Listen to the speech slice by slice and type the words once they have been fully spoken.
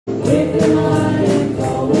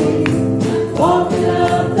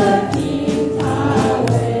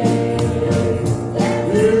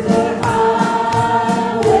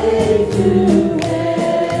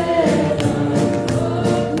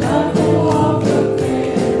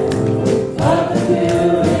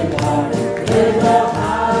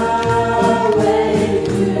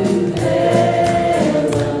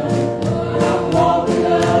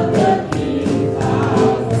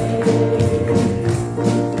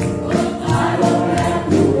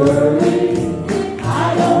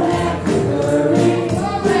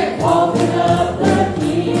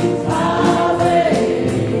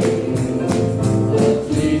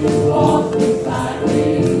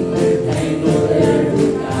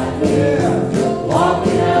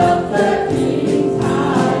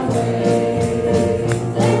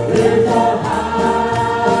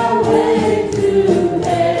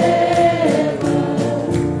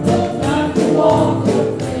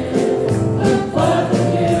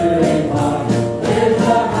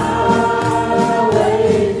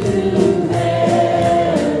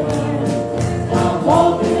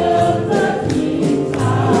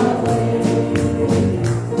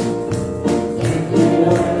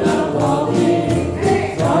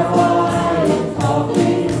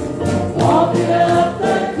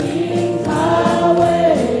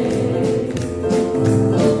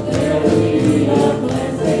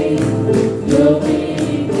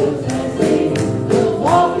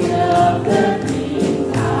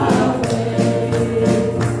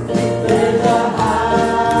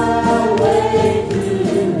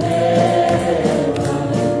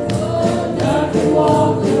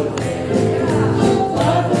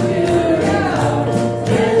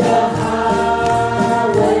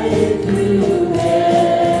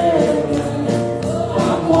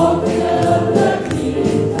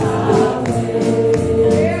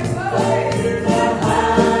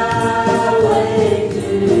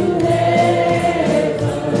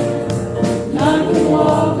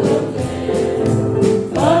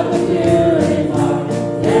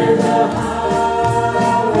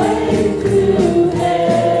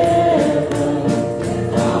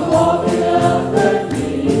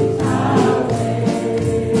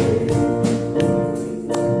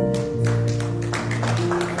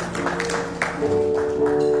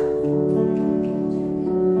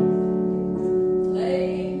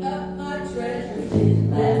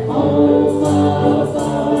I'm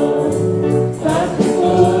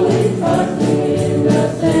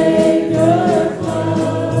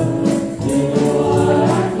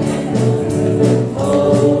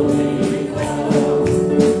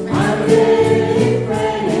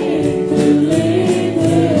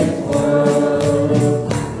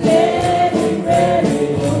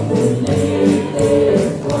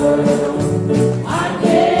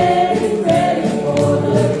getting ready for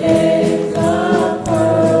the gates of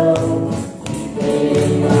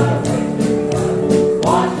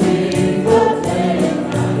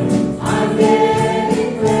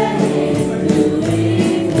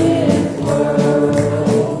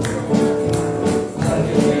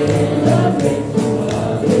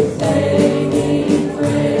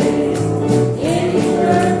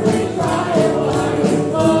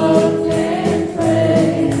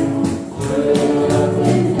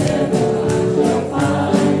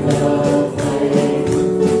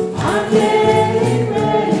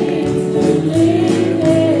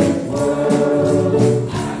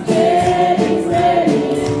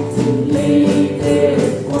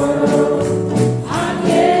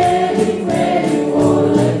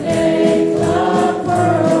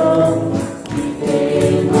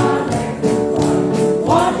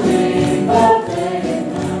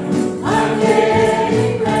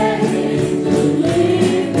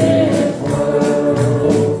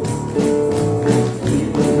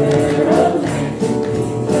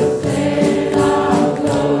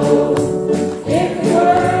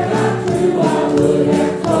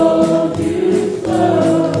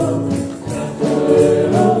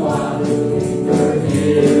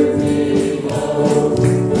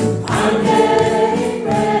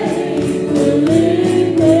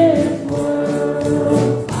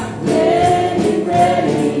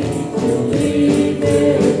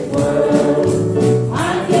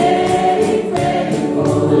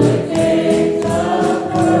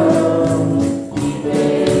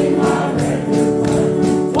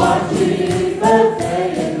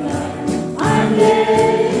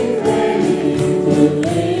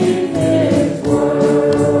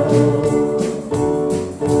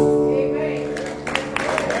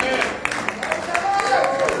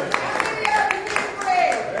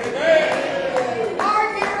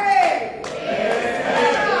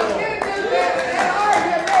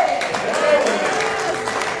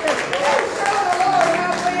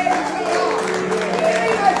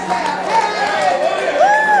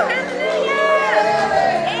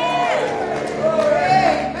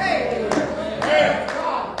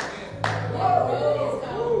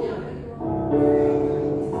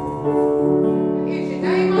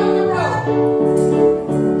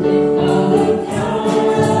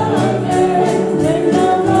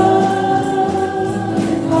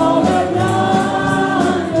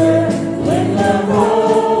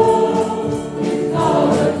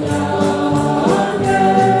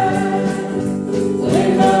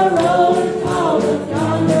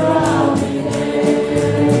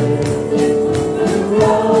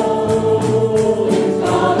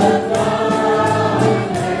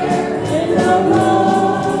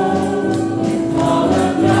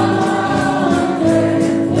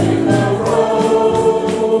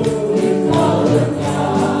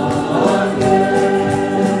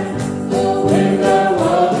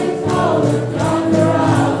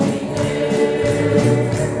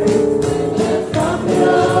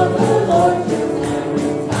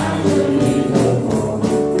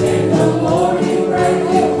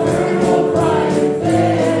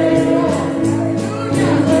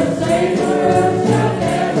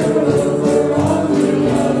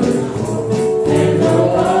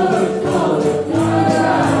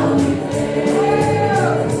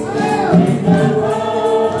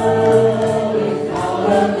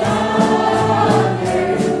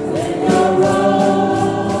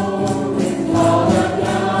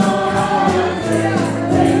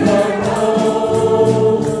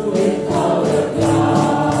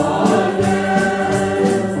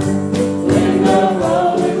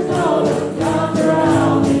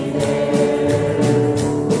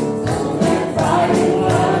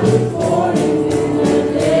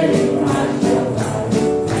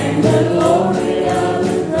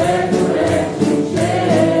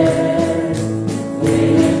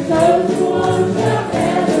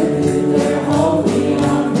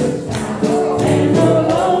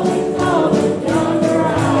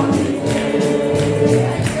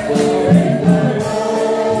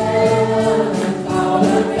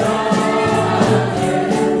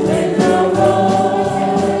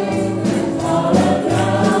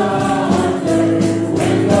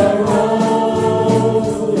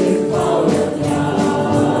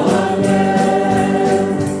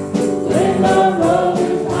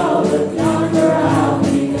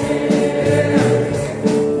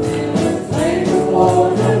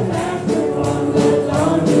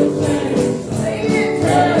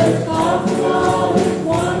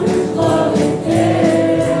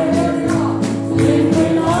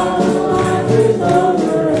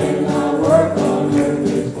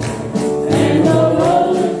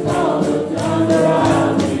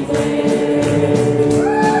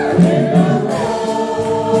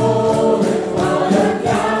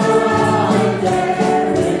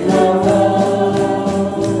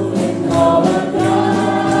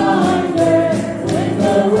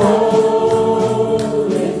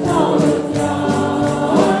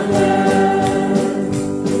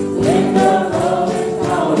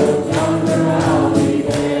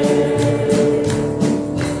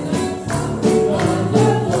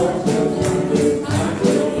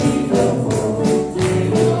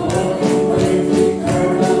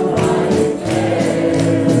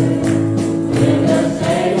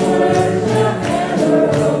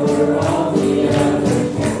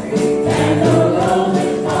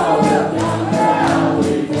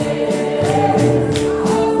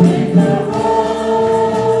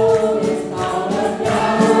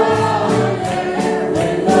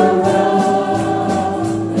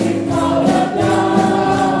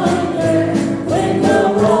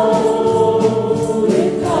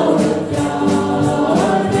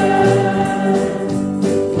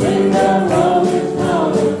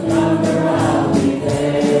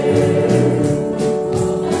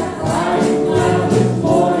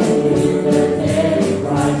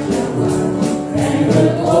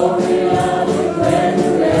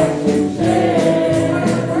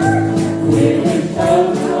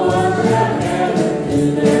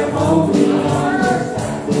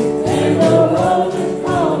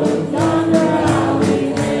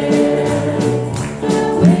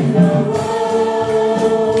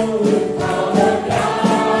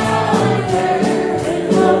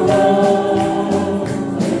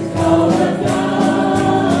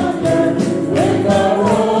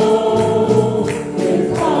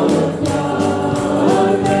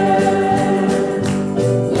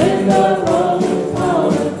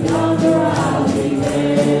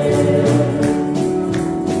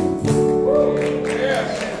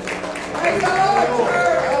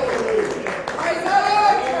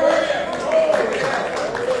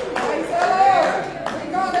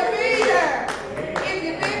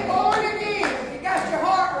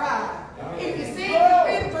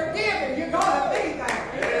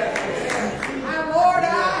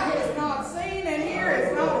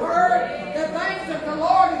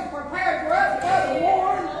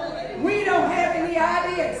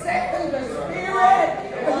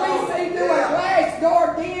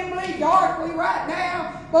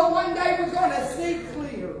But one day we're going to see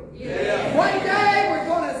clear. Yeah. One day we're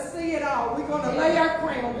going to see it all. We're going to lay our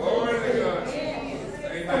crowns on His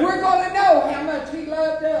feet. And we're going to know how much He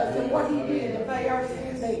loved us and what He did to pay our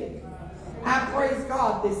sin debt. I praise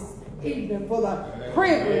God this evening for the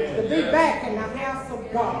privilege to be back in the house of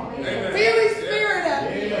God. Feel His Spirit up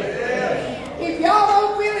here. If y'all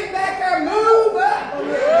don't feel it back there, move up a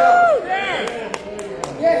little bit.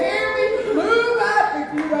 You hear me? Move up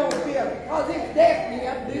if you don't feel it, because it's definitely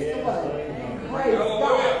up this way. Praise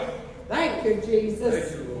God. Thank you,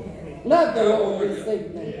 Jesus. Love the Lord this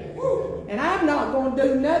evening. And I'm not going to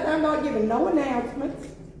do nothing. I'm not giving no announcements.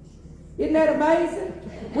 Isn't that amazing?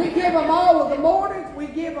 We give them all of the mornings. We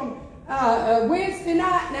give them Wednesday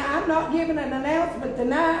night. Now, I'm not giving an announcement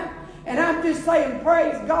tonight. And I'm just saying,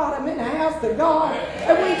 praise God, I'm in the house of God.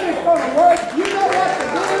 And we're just going to work. You know what to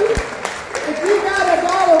do. If you got a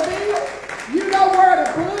dollar bill, you know where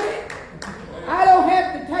to put it. I don't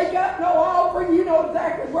have to take up no offering. You know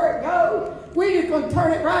exactly where it goes. We're just going to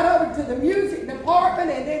turn it right over to the music department,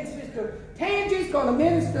 and then Sister Tangy's going to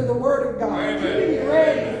minister the Word of God. Amen. You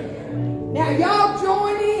ready? Now, y'all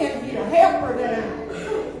join in. You know, help her tonight.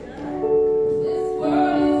 This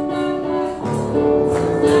world is not my home.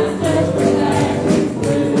 I'm just relaxing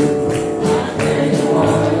through. I just want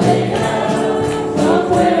to lay down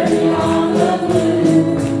somewhere beyond the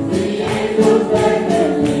blue. The angels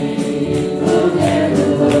beckon me. Look at the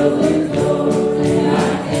lovely soul. And I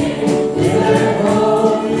can't feel at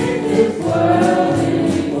home in this world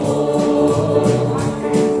anymore.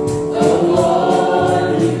 Oh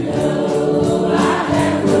Lord, you know I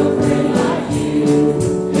have no friend like you.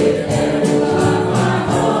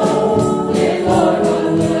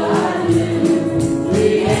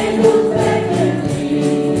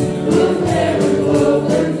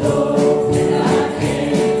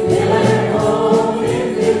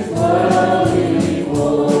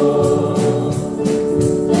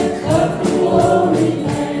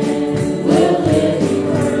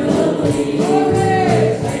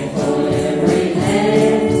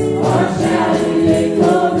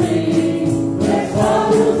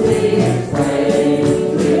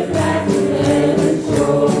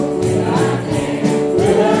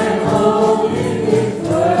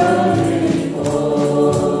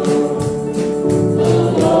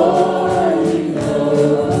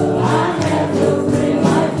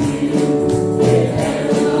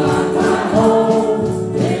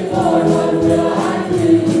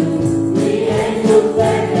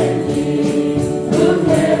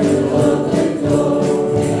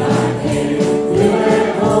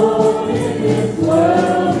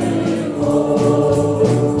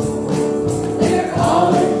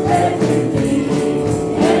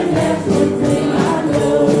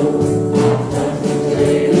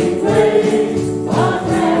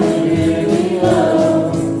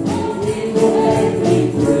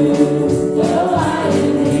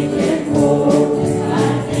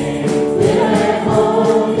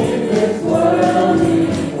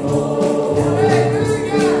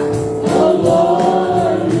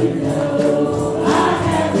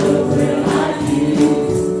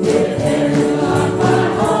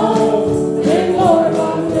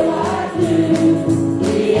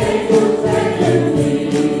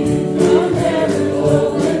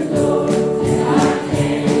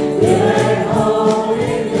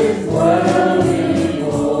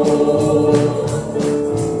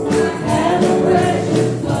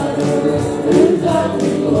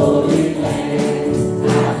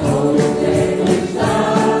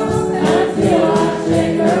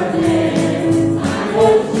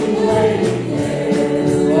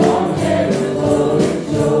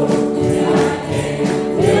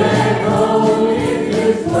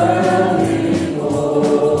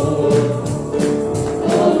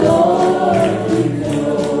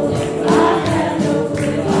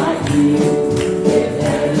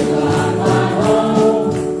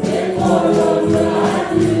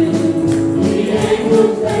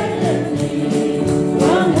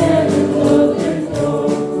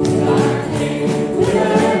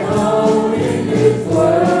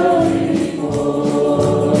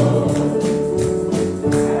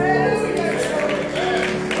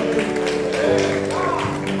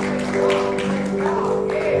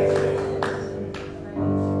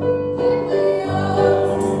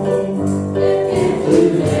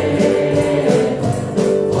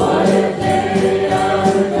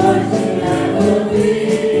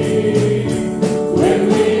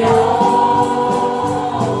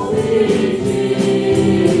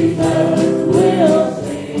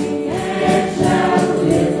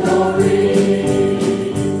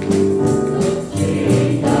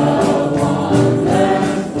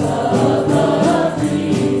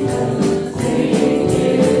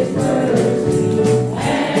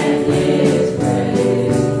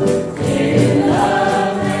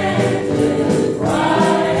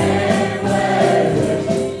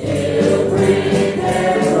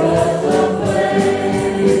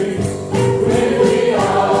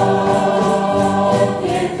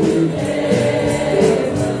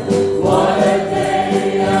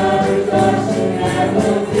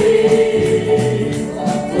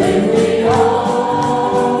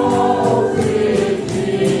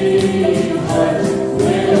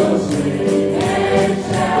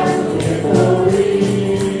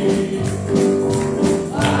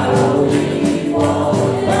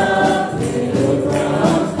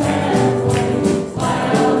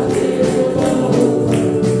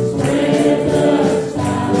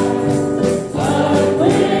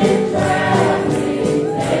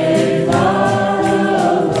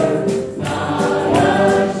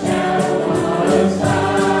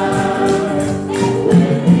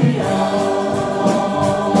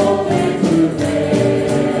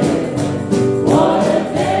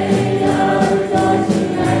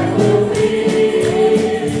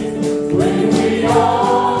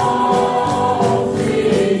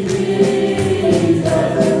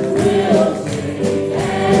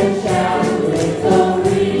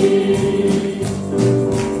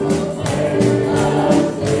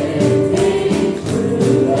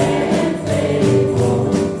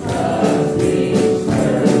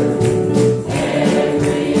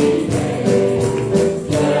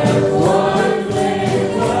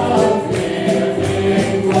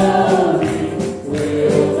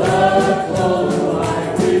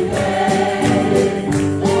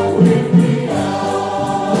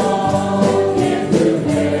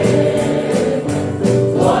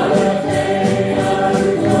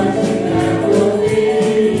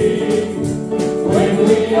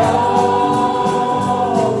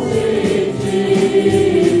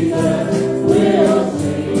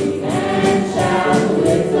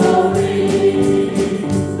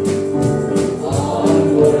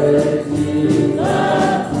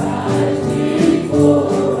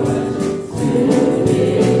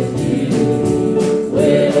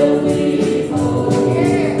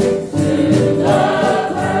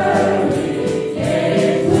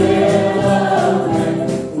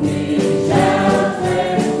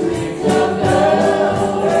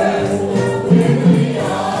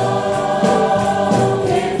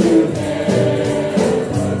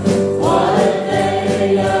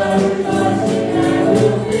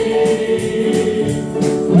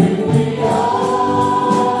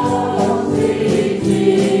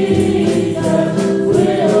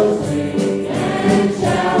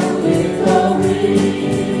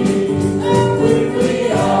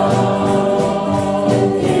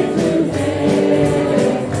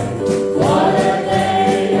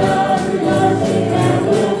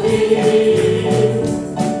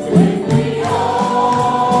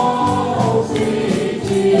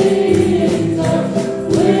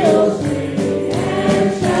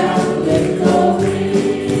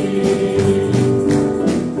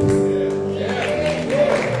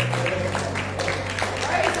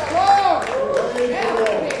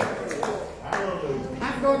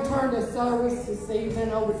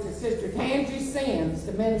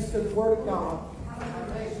 to the Word of God.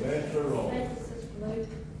 Bless the Lord.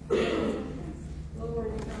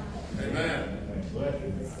 Amen.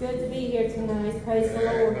 It's good to be here tonight. Praise the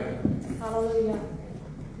Lord. Hallelujah.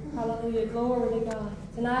 Hallelujah. Glory to God.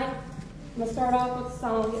 Tonight, I'm going to start off with a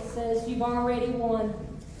song. It says, "You've Already Won."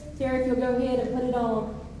 Terry, if you'll go ahead and put it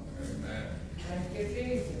on. Thank you,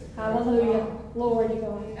 Jesus. Hallelujah. Glory to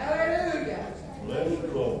God. Hallelujah. Bless the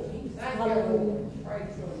Lord. Thank you, Lord.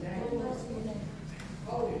 Praise your name.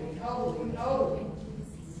 Holy, holy, holy.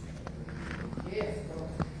 Yes, Lord.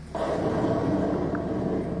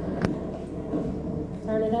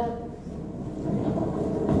 Turn it up.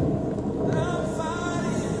 I'm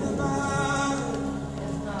fighting a battle.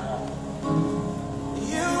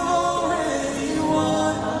 You already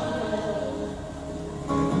won.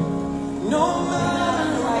 No matter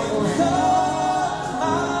what comes my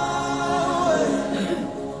way,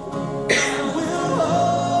 I will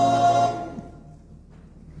love.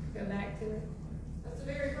 Go back to it. That's the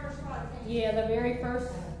very first slide. Yeah, the very first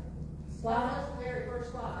slide. That's the very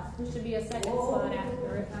first slide. There should be a second slide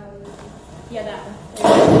after it. Hallelujah. Yeah, that one.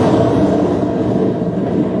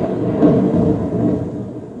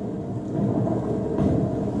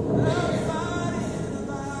 I'm fighting a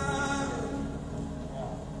battle.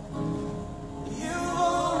 You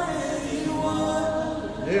already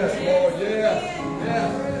won. Yes, Lord. Yes.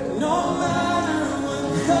 Yes. No matter what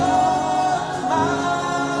comes my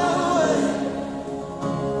way,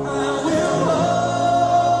 I will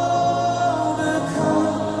overcome.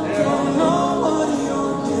 Don't know what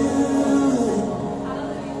you're doing,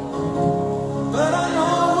 but I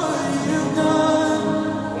know what you've done.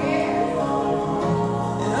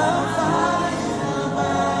 And I'm fighting a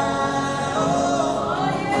battle.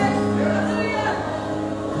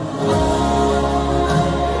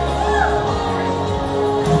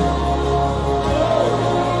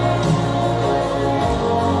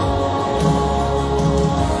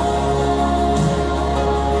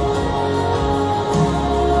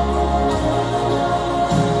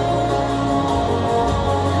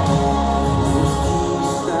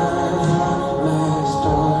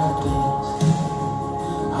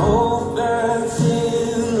 Hope that's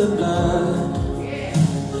in the blood.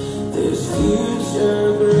 There's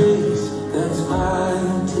future grace that's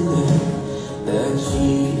mine today, that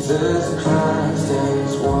Jesus Christ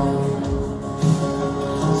has won.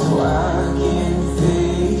 So I can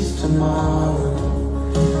face tomorrow,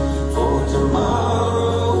 for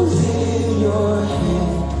tomorrow's in your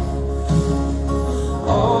hands.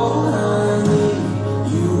 All I need,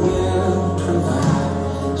 you will provide,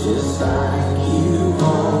 just like you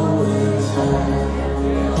always have.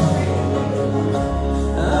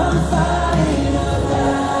 I'm fighting a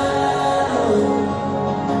battle.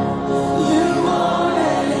 You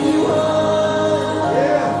already won.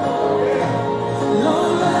 No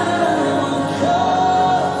matter what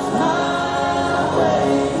comes my way,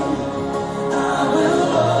 I will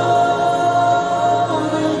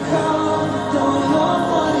overcome. Don't know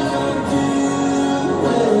what you're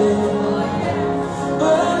doing,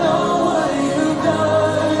 but I know what you've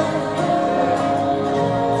done.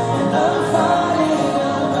 And I'm fighting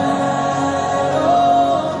a battle.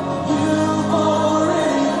 You've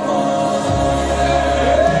already won.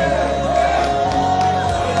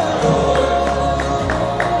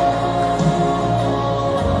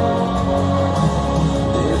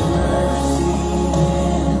 There's mercy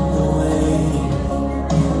in the way,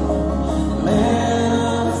 manna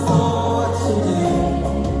for today.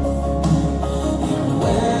 And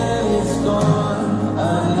when it's gone, I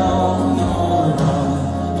know you're on.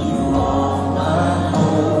 You are my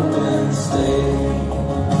hope and stay.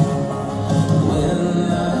 When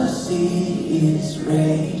the sea is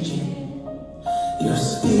raging, your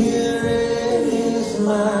spirit is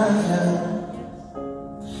my help.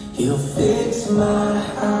 He'll fix my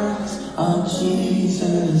eyes on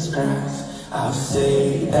Jesus Christ. I'll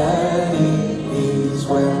say that it is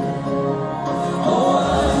well. Oh, I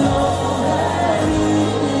know that it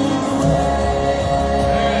is well.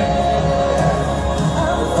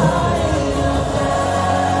 I'm fighting a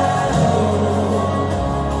battle.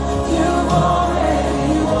 You've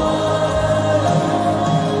already won.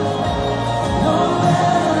 No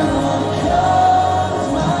matter what comes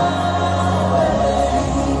my way,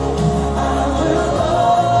 I will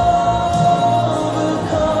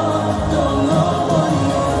overcome. Don't know what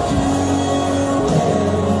you're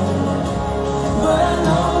doing,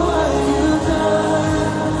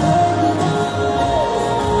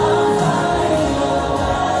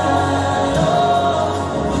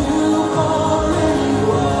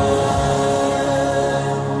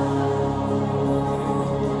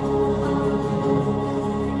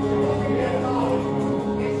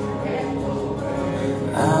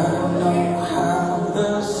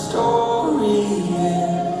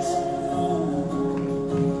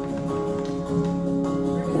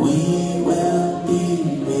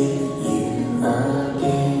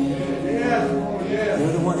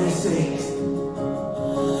 mistakes.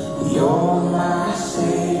 You're my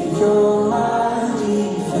Savior, my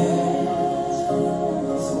defense.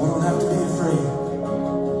 So I don't have to be afraid.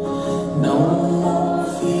 No more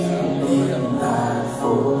feeling life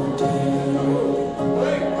or death.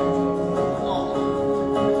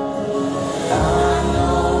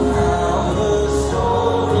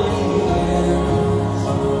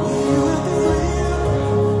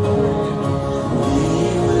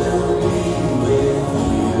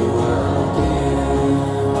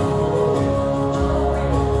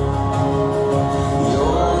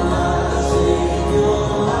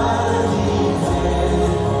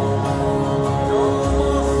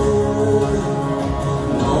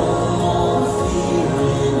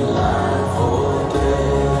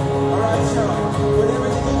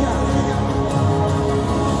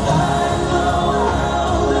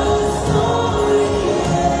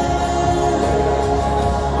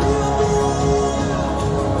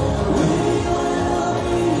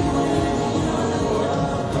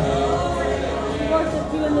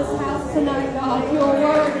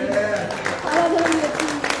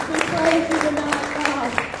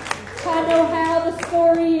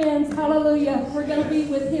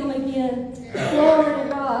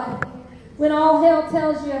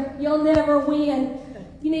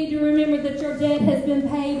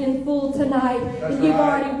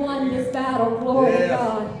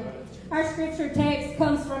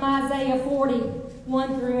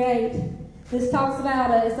 This talks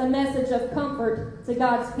about it's a message of comfort to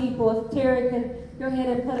God's people. If Terry can go ahead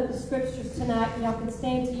and put up the scriptures tonight, and y'all can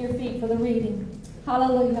stand to your feet for the reading.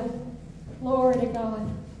 Hallelujah. Glory to God.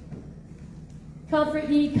 Comfort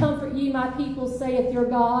ye, my people, saith your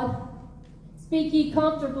God. Speak ye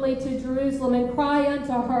comfortably to Jerusalem, and cry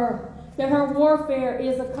unto her, that her warfare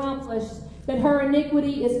is accomplished, that her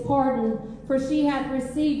iniquity is pardoned, for she hath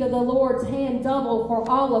received of the Lord's hand double for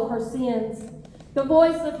all of her sins. The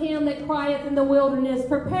voice of him that crieth in the wilderness,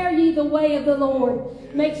 prepare ye the way of the Lord.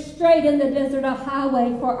 Make straight in the desert a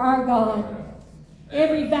highway for our God.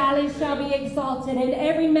 Every valley shall be exalted, and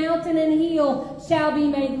every mountain and hill shall be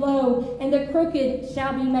made low, and the crooked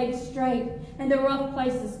shall be made straight, and the rough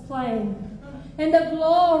places plain. And the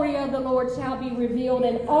glory of the Lord shall be revealed,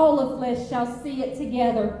 and all of flesh shall see it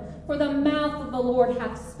together, for the mouth of the Lord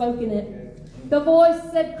hath spoken it. The voice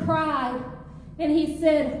said, cry. And he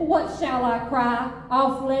said, what shall I cry?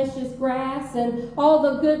 All flesh is grass, and all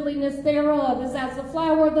the goodliness thereof is as the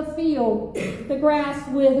flower of the field. The grass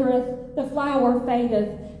withereth, the flower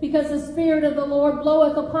fadeth, because the Spirit of the Lord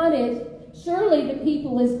bloweth upon it. Surely the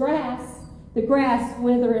people is grass. The grass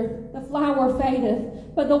withereth, the flower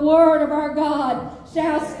fadeth, but the word of our God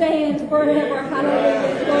shall stand forever.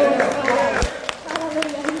 Hallelujah. Glory to God.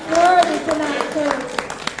 Hallelujah. He's worthy tonight,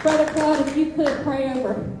 church. Brother Claude, if you could pray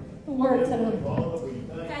over the word tonight.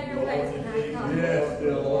 Have your way tonight, God. Yes,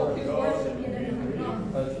 dear Lord We God. worship you tonight,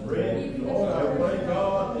 God. Let's read. Lord, I pray,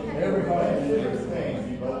 God, that everybody should stand.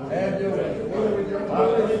 Have your way. I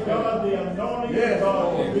pray, God, the anointing of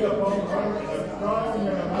God will be upon her in a strong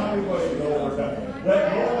and a mighty way, Lord. That,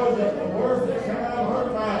 Lord, that the words that come out of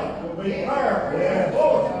her mouth will be powerful. Yes,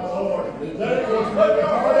 Lord. That it will touch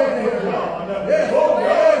our heart in here, God. Yes, Lord.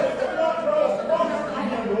 Yes.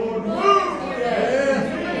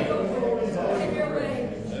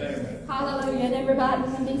 Hallelujah. And everybody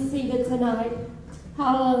can be seated tonight.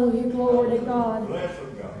 Hallelujah. Glory to God. Bless her,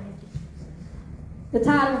 God. The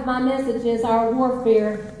title of my message is Our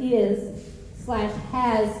Warfare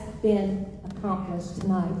is/has been accomplished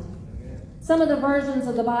tonight. Some of the versions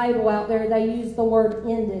of the Bible out there, they use the word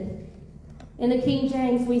ended. In the King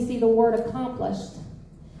James, we see the word accomplished.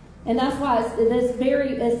 And that's why it's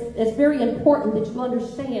very important that you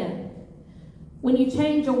understand. When you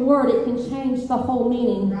change a word, it can change the whole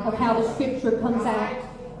meaning of how the scripture comes out.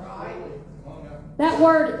 That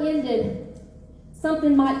word ended,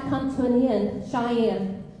 something might come to an end,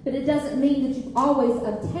 Cheyenne, but it doesn't mean that you've always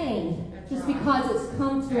obtained just because it's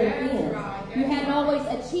come to an end. You hadn't always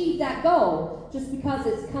achieved that goal just because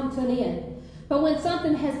it's come to an end. But when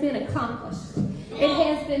something has been accomplished, it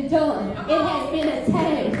has been done, it has been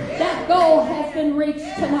attained, that goal has been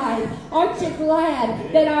reached tonight. Aren't you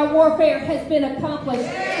glad that our warfare has been accomplished,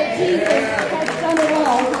 that Jesus has done it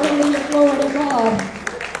all? Hallelujah, glory to God.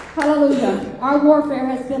 Hallelujah. Our warfare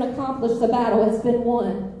has been accomplished, the battle has been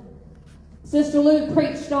won. Sister Luke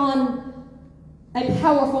preached on a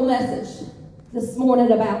powerful message this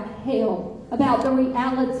morning about hell, about the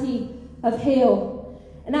reality of hell.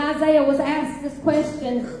 And Isaiah was asked this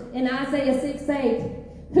question in Isaiah 6:8,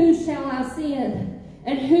 who shall I send?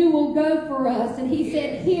 And who will go for us? And he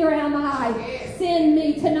said, here am I. Send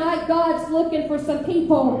me. Tonight, God's looking for some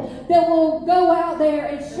people that will go out there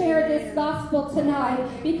and share this gospel tonight.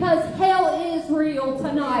 Because hell is real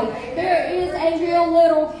tonight. There is a real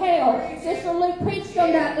little hell. Sister Luke preached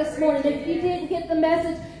on that this morning. If you didn't get the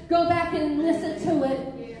message, go back and listen to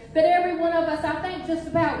it. But every one of us, I think just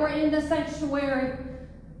about we're in the sanctuary.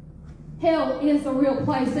 Hell is a real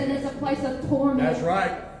place, and it's a place of torment. That's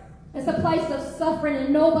right. It's a place of suffering,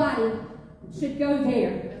 and nobody should go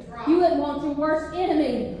there. You wouldn't want your worst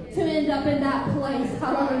enemy to end up in that place.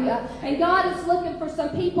 Hallelujah. And God is looking for some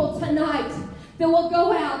people tonight that will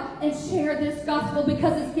go out and share this gospel,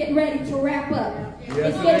 because it's getting ready to wrap up.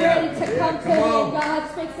 Yes, it's getting ready to yeah, come to an end.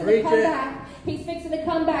 God's fixing to come back. He's fixing to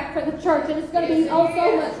come back for the church, and it's going to be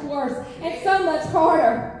so much worse and so much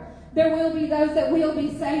harder. There will be those that will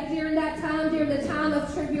be saved during that time, during the time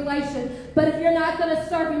of tribulation. But if you're not going to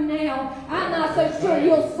serve him now, I'm not so sure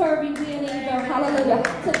you'll serve him then either. Hallelujah.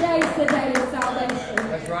 Today's the day of salvation.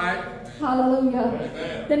 That's right. Hallelujah.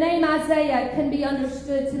 Amen. The name Isaiah can be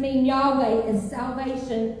understood to mean Yahweh is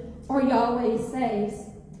salvation, or Yahweh saves.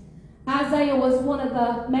 Isaiah was one of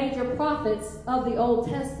the major prophets of the Old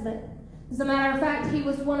Testament. As a matter of fact, he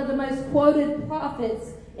was one of the most quoted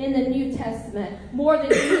prophets in the New Testament, more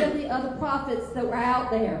than any of the other prophets that were out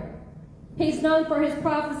there. He's known for his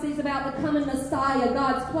prophecies about the coming Messiah,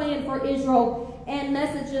 God's plan for Israel, and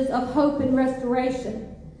messages of hope and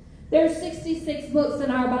restoration. There's 66 books in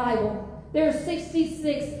our Bible. There's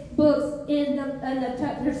 66 books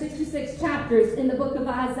there's 66 chapters in the book of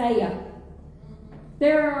Isaiah.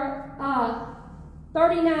 There are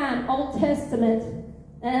 39 Old Testament,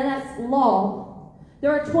 and that's law.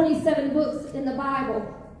 There are 27 books in the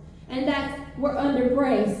Bible, and we're under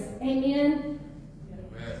grace. Amen?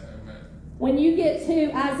 When you get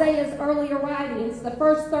to Isaiah's earlier writings, the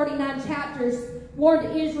first 39 chapters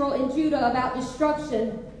warned Israel and Judah about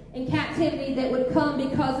destruction and captivity that would come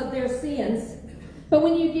because of their sins. But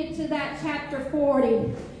when you get to that chapter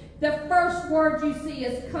 40, the first word you see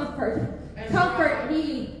is comfort. Comfort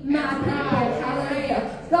ye my people.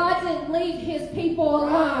 Hallelujah. God didn't leave his people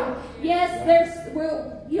alone. Yes,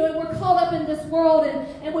 we're caught up in this world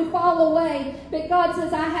and we fall away. But God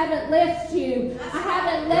says, I haven't left you. I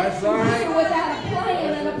haven't left you here without a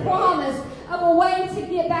plan and a promise of a way to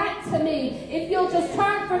get back to me. If you'll just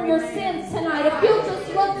turn from your sins tonight. If you'll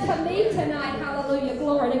just look to me tonight. Hallelujah.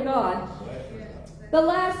 Glory to God.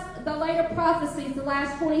 The later prophecies, the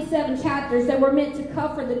last 27 chapters, that were meant to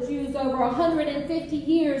cover the Jews over 150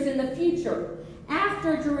 years in the future.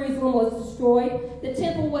 After Jerusalem was destroyed, the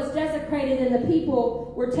temple was desecrated and the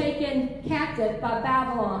people were taken captive by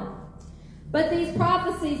Babylon. But these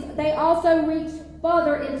prophecies, they also reach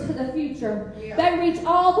further into the future. They reach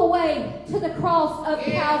all the way to the cross of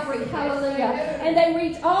Calvary. Hallelujah. And they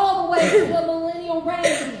reach all the way to the millennial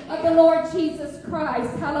reign of the Lord Jesus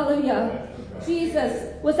Christ. Hallelujah.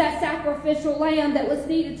 Jesus was that sacrificial lamb that was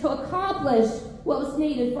needed to accomplish what was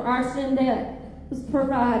needed for our sin debt was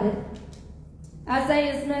provided.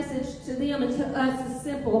 Isaiah's message to them and to us is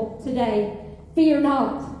simple today. Fear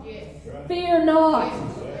not. Fear not.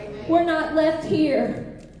 We're not left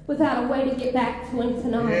here without a way to get back to him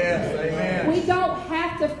tonight. Yes, amen. We don't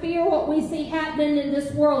have to fear what we see happening in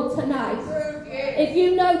this world tonight. If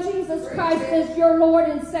you know Jesus Christ as your Lord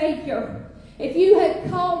and Savior, if you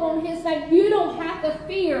have called on his name, you don't have to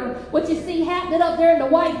fear what you see happening up there in the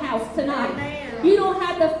White House tonight. You don't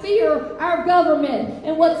have to fear our government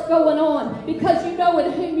and what's going on, because you know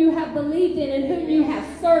in whom you have believed in and whom you have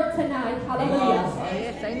served tonight. Hallelujah.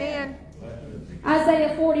 Yes, amen.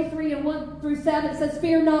 Isaiah 43 and 1 through 7 says,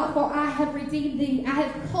 Fear not, for I have redeemed thee. I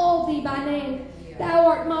have called thee by name. Thou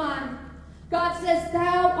art mine. God says,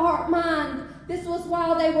 Thou art mine. This was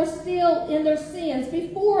while they were still in their sins,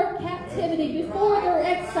 before captivity, before their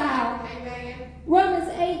exile. Romans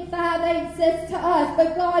 8:5-8 says to us,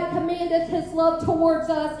 But God commendeth his love towards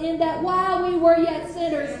us, in that while we were yet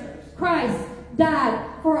sinners, Christ died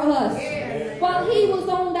for us. While he was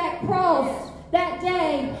on that cross that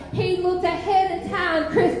day, he looked ahead in time,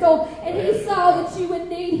 Crystal, and he saw that you would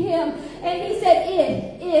need him. And he said,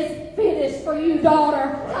 It is finished for you,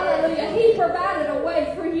 daughter. Hallelujah. He provided a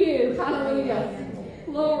way for you. Hallelujah.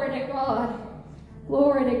 Glory to God.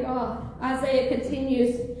 Glory to God. Isaiah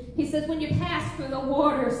continues. He says, When you pass through the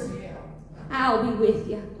waters, I'll be with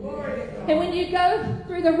you. And when you go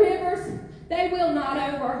through the rivers, they will not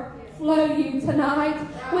overflow you tonight.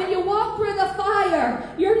 When you walk through the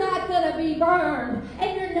fire, you're not going to be burned,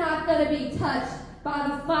 and you're not going to be touched by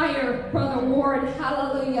the fire, Brother Ward.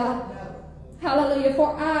 Hallelujah. Hallelujah.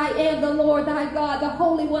 For I am the Lord thy God, the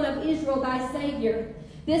Holy One of Israel, thy Savior.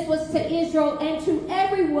 This was to Israel and to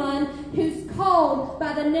everyone who's called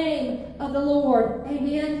by the name of the Lord.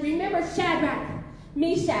 Amen. Remember Shadrach,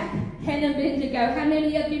 Meshach, and Abednego. How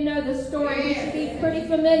many of you know the story? We should be pretty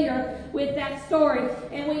familiar with that story.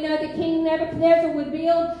 And we know that King Nebuchadnezzar would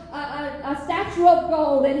build a statue of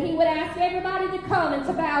gold, and he would ask everybody to come and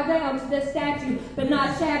to bow down to this statue, but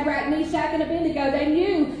not Shadrach, Meshach, and Abednego. They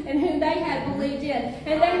knew in whom they had believed in,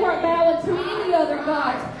 and they weren't bowing to any other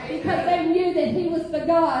gods because they knew that he was the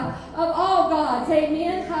God of all gods.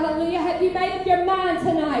 Amen. Hallelujah. Have you made up your mind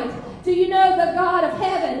tonight? Do you know the God of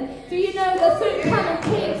heaven? Do you know the soon coming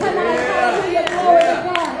King tonight? Hallelujah. Glory to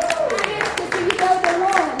God. I ask you, do you know the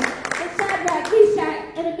one that Shadrach,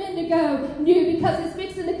 Meshach, and Abednego knew, because it's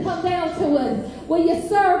fixing to come down to it? Will you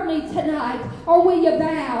serve me tonight, or will you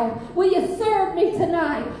bow? Will you serve me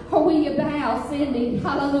tonight, or will you bow, Cindy?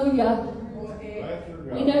 Hallelujah.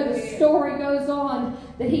 We know the story goes on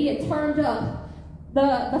that he had turned up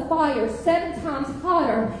the fire 7 times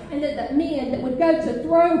hotter, and that the men that would go to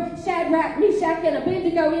throw Shadrach, Meshach, and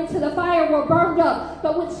Abednego into the fire were burned up.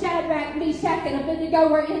 But when Shadrach, Meshach, and Abednego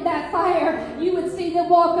were in that fire, you would see them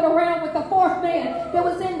walking around with the 4th man that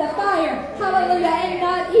was in the fire. Hallelujah. And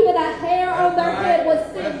not even a hair on their head was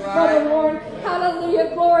singed, Brother Warren.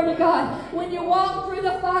 Hallelujah. Glory to God. When you walk through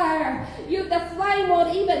the fire, the flame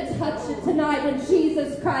won't even touch you tonight when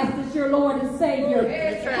Jesus Christ is your Lord and Savior.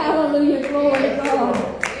 Hallelujah. Glory to God.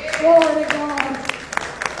 Glory to God.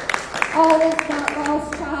 All is not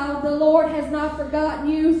lost, child. The Lord has not forgotten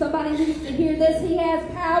you. Somebody needs to hear this. He has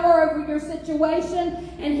power over your situation,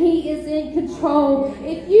 and He is in control.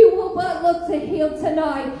 If you will but look to Him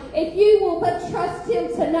tonight, if you will but trust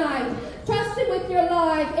Him tonight, trust Him with your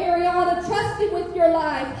life. Ariana, trust Him with your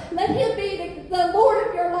life. Let Him be the Lord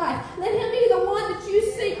of your life. Let Him be the one that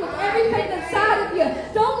you seek with everything inside of you.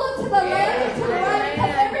 Don't look to the left or to the right,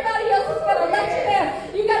 because everybody else is going to let you down.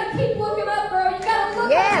 You got to keep looking up, girl. You got to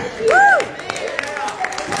look up.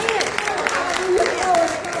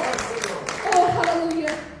 Oh,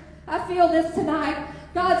 hallelujah. I feel this tonight.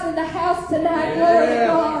 God's in the house tonight. Glory to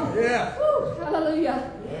God. Woo,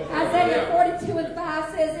 hallelujah. Isaiah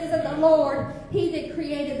 42:5 says, "Isn't the Lord He that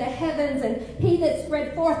created the heavens, and He that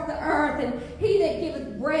spread forth the earth, and He that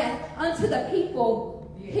giveth breath unto the people?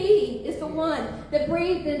 He is the one that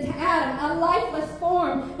breathed into Adam a lifeless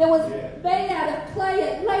form that was made out of clay.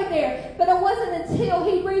 It lay there. But it wasn't until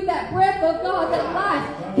He breathed that breath of God that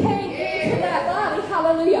life came into that body.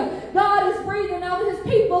 Hallelujah. God is breathing on His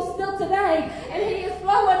people still today. And He is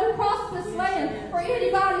flowing across this land for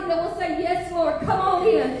anybody that will say, yes, Lord, come on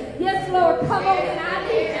in. Yes, Lord, come on in. I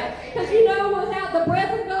need you. Because you know, without the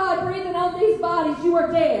breath of God breathing on these bodies, you are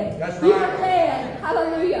dead. That's You right. are dead.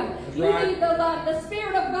 Hallelujah. That's You right. need the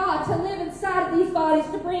Spirit of God to live inside of these bodies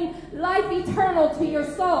to bring life eternal to your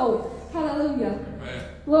soul. Hallelujah. Amen.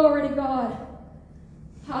 Glory to God.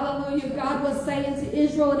 Hallelujah. God was saying to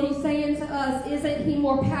Israel, and He's saying to us, isn't He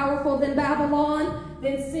more powerful than Babylon,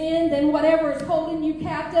 than sin, than whatever is holding you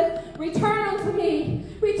captive? Return unto me.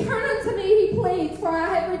 Return unto me, He pleads, for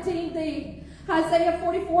I have redeemed thee. Isaiah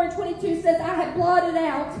 44:22 says, I have blotted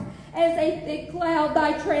out as a thick cloud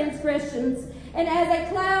thy transgressions, and as a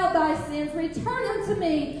cloud thy sins. Return unto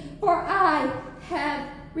me, for I have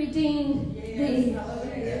redeemed thee.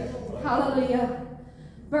 Hallelujah.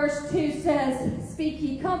 Verse 2 says, speak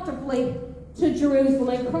ye comfortably to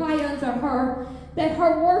Jerusalem, and cry unto her that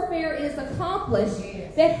her warfare is accomplished,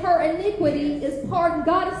 that her iniquity is pardoned.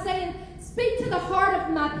 God is saying, speak to the heart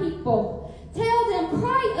of my people. Tell them,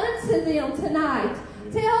 cry unto them tonight.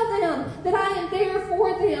 Tell them that I am there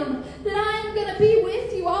for them, that I am going to be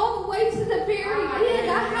with you all the way to the very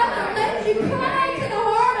end. I haven't let you cry to the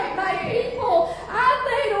heart of my people. I've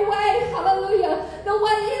made a way, hallelujah. The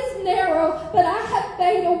way is narrow, but I have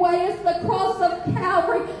made a way. It's the cross of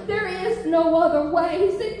Calvary. There is no other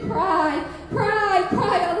way. He said, cry, cry,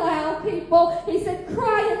 cry aloud, people. He said,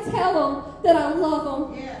 cry and tell them that I love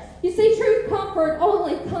them. Yes. You see, true comfort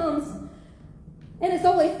only comes and it's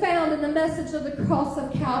only found in the message of the cross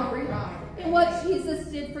of Calvary. And what Jesus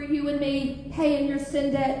did for you and me, paying your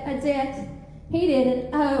sin debt, a debt He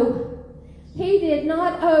didn't owe. He did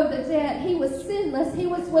not owe the debt. He was sinless. He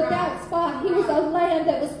was without spot. He was a lamb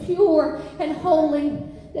that was pure and holy,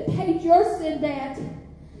 that paid your sin debt.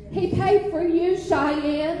 He paid for you,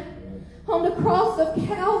 Cheyenne, on the cross of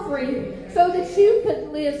Calvary, so that you could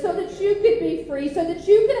live, so that you could be free, so that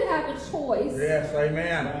you could have a choice. Yes,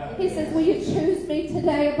 amen. He says, will you choose me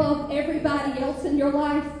today above everybody else in your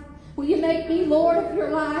life? Will you make me Lord of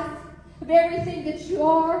your life, of everything that you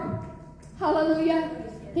are? Hallelujah.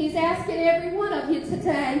 He's asking every one of you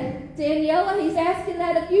today. Daniela, He's asking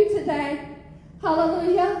that of you today.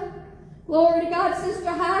 Hallelujah. Glory to God. Sister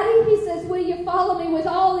Heidi, he says, will you follow me with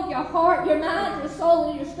all of your heart, your mind, your soul,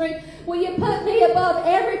 and your strength? Will you put me above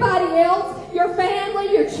everybody else, your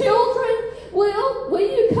family, your children? Will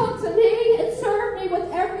you come to me and serve me with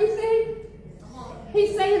everything?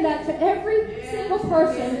 He's saying that to every single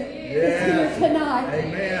person that's here tonight.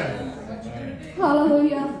 Amen.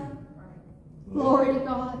 Hallelujah. Glory to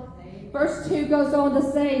God. Verse 2 goes on to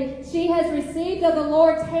say, she has received of the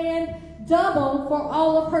Lord's hand double for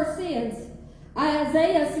all of her sins.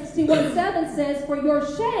 Isaiah 61:7 says, for your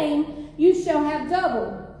shame you shall have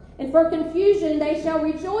double, and for confusion they shall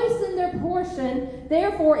rejoice in their portion.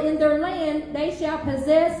 Therefore in their land they shall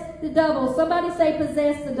possess the double. Somebody say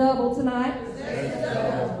possess the double tonight. Possess the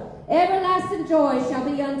double. Everlasting joy shall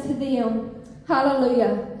be unto them.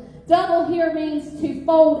 Hallelujah. Double here means to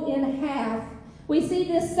fold in half. We see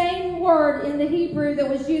this same word in the Hebrew that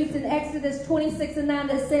was used in Exodus 26:9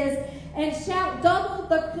 that says, and shalt double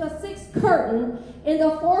the sixth curtain in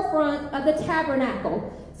the forefront of the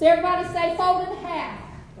tabernacle. So everybody say fold in half.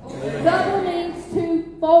 Double means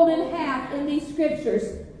to fold in half in these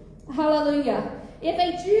scriptures. Hallelujah. If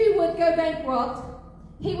a Jew would go bankrupt,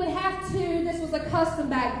 he would have to, this was a custom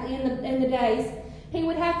back in the days, he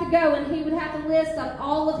would have to go and he would have to list up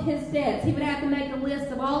all of his debts. He would have to make a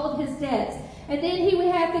list of all of his debts. And then he would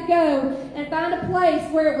have to go and find a place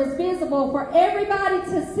where it was visible for everybody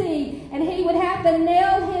to see. And he would have to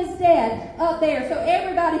nail his debt up there so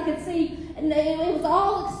everybody could see. And it was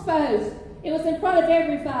all exposed. It was in front of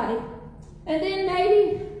everybody. And then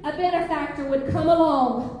maybe a benefactor would come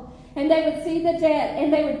along and they would see the debt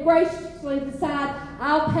and they would graciously decide,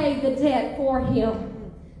 I'll pay the debt for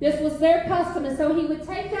him. This was their custom. And so he would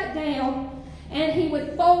take that down and he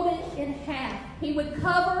would fold it in half. He would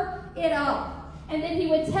cover it up. And then he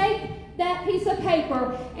would take that piece of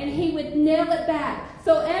paper and he would nail it back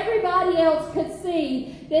so everybody else could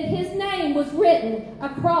see that his name was written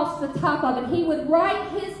across the top of it. He would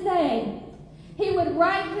write his name. He would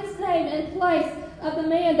write his name in place of the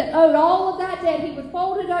man that owed all of that debt. He would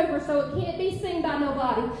fold it over so it can't be seen by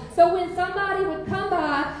nobody. So when somebody would come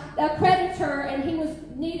by, a creditor, and he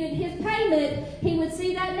needed his payment, he would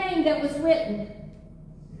see that name that was written.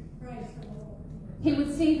 He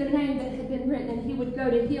would see the name that had been written, and he would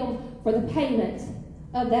go to him for the payment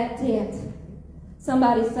of that debt.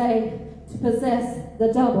 Somebody say, to possess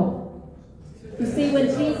the double. You see, when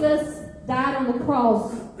Jesus died on the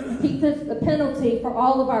cross, he took the penalty for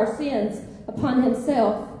all of our sins upon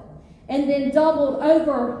himself, and then doubled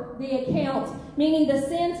over the account, meaning the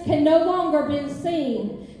sins can no longer be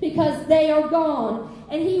seen because they are gone.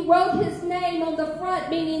 And he wrote his name on the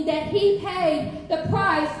front, meaning that he paid the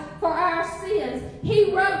price for our sins.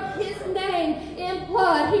 He wrote his name in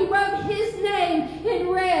blood. He wrote his name in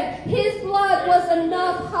red. His blood was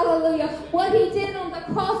enough, hallelujah. What he did on the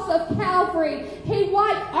cross of Calvary, he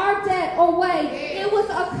wiped our debt away. It was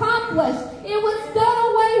accomplished. It was done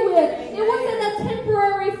away with. It wasn't a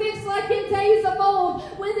temporary fix like in days of old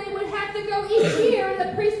when they would have to go each year and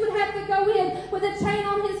the priest would have to go in with a chain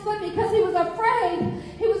on his foot because he was afraid.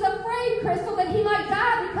 He was afraid, Crystal, that he might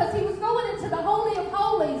die because he was going into the Holy of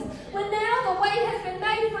Holies. When now the way has been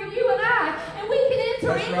made for you and I, and we can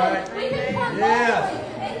enter in, right. We can come boldly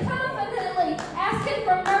and confidently asking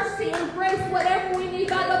for mercy and grace, whatever we need,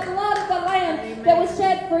 by the blood of the Lamb that was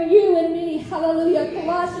shed for you and me. Hallelujah.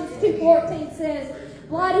 Colossians 2:14 says,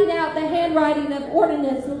 blotting out the handwriting of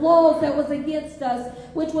ordinance, the laws that was against us,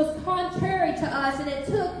 which was contrary to us, and it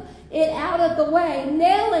took it out of the way,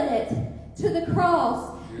 nailing it to the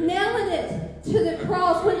cross. Nailing it to the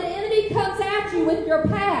cross. When the enemy comes at you with your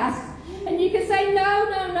past, and you can say, no,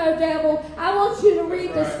 devil, I want you to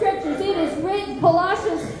read the scriptures. It is written.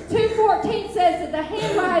 Colossians 2:14 says that the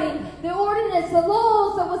handwriting, the ordinance, the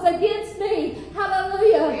laws that was against me,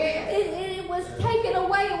 hallelujah, it was taken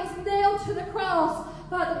away. It was nailed to the cross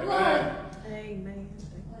by the blood. Amen.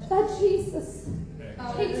 By Jesus.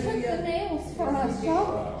 He took the nails for us,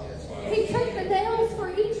 y'all. He took the nails for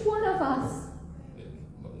each one of us.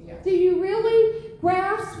 Do you really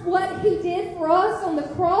grasp what he did for us on the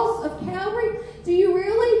cross of Calvary? Do you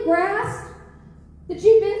really grasp that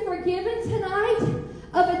you've been forgiven tonight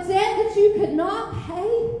of a debt that you could not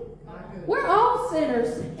pay? We're all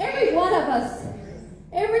sinners. Every one of us.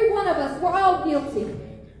 Every one of us. We're all guilty.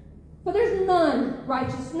 But there's none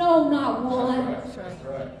righteous. No, not one.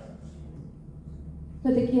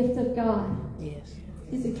 But the gift of God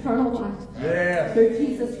is eternal life through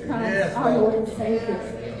Jesus Christ, our Lord and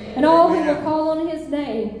Savior. And all who will call on his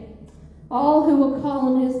name, all who will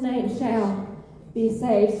call on his name shall be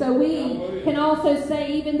saved. So we can also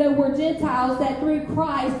say, even though we're Gentiles, that through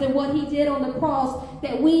Christ and what he did on the cross,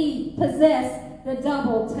 that we possess the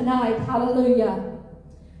double tonight. Hallelujah.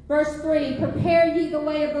 Verse 3, prepare ye the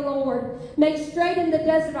way of the Lord. Make straight in the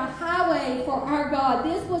desert a highway for our God.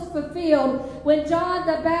 This was fulfilled when John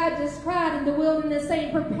the Baptist cried in the wilderness,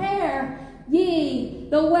 saying, prepare ye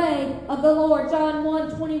the way of the Lord. John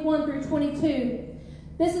 1:21-22.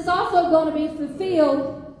 This is also going to be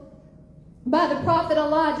fulfilled by the prophet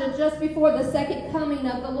Elijah just before the second coming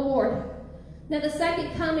of the Lord. Now, the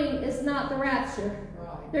second coming is not the rapture.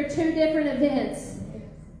 They're two different events.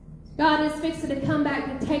 God is fixing to come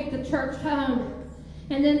back to take the church home.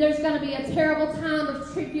 And then there's going to be a terrible time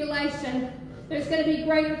of tribulation. There's going to be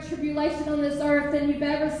greater tribulation on this earth than you've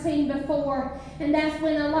ever seen before. And that's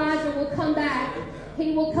when Elijah will come back.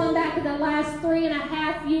 He will come back in the last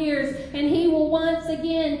 3.5 years. And he will once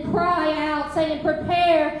again cry out, saying,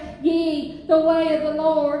 prepare ye the way of the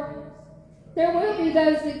Lord. There will be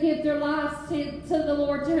those that give their lives to the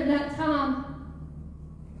Lord during that time.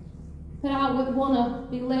 But I would want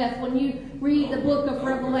to be left when you read the book of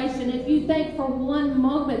Revelation. If you think for one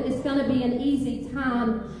moment it's going to be an easy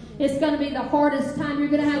time, it's going to be the hardest time. You're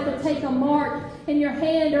going to have to take a mark in your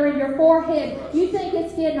hand or in your forehead. You think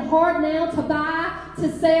it's getting hard now to buy,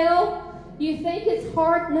 to sell? You think it's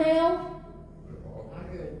hard now?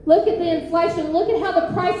 Look at the inflation. Look at how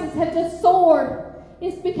the prices have just soared.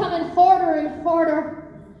 It's becoming harder and harder.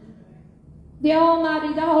 The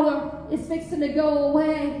almighty dollar is fixing to go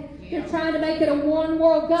away. They're trying to make it a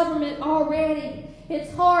one-world government already.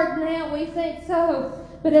 It's hard now, we think so,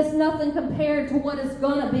 but it's nothing compared to what it's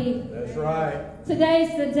going to be. That's right.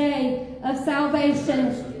 Today's the day of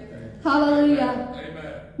salvation. Hallelujah.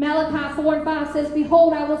 Amen. Malachi 4:5 says,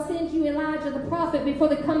 behold, I will send you Elijah the prophet before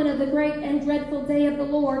the coming of the great and dreadful day of the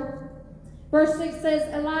Lord. Verse 6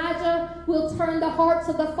 says, Elijah will turn the hearts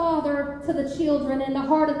of the father to the children and the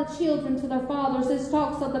heart of the children to their fathers. This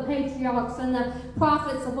talks of the patriarchs and the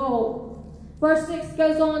prophets of old. Verse 6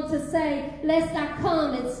 goes on to say, lest I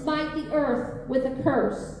come and smite the earth with a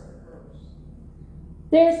curse.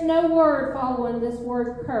 There's no word following this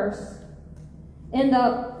word curse in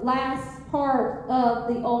the last part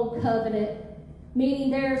of the old covenant,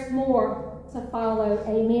 meaning there's more to follow.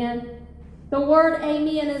 Amen. The word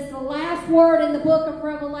amen is the last word in the book of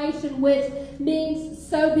Revelation, which means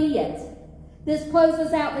so be it. This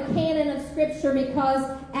closes out the canon of Scripture because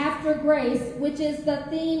after grace, which is the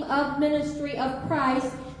theme of ministry of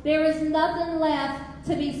Christ, there is nothing left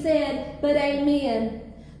to be said but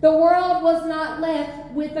amen. The world was not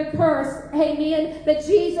left with a curse, amen, but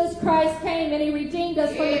Jesus Christ came and he redeemed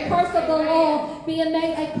us from the curse of the law, being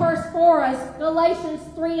made a curse for us. Galatians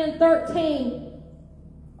 3:13.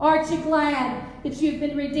 Aren't you glad that you've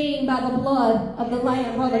been redeemed by the blood of the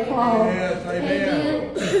Lamb or the cloth? Yes,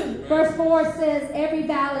 amen. Verse 4 says, every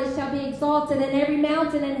valley shall be exalted, and every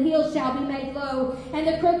mountain and hill shall be made low, and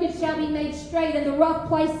the crooked shall be made straight, and the rough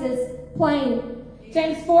places plain.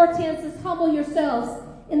 James 4:10 says, humble yourselves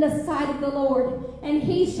in the sight of the Lord, and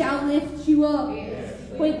he shall lift you up. Yes.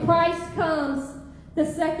 When Christ comes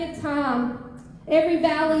the second time, every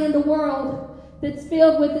valley in the world that's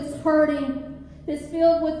filled with its hurting, that's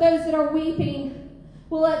filled with those that are weeping,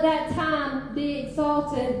 will at that time be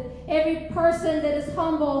exalted. Every person that is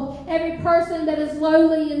humble, every person that is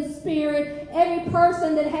lowly in spirit, every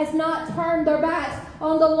person that has not turned their backs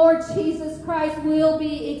on the Lord Jesus Christ will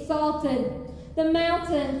be exalted. The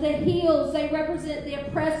mountains, the hills, they represent the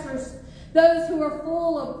oppressors, those who are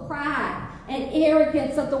full of pride and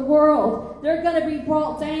arrogance of the world. They're going to be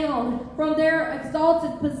brought down from their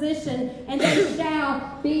exalted position, and they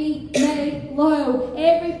shall be made low.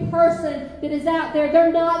 Every person that is out there,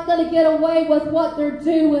 they're not going to get away with what they're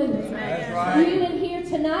doing. That's right. You in here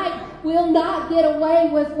tonight will not get away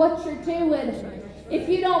with what you're doing. If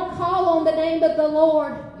you don't call on the name of the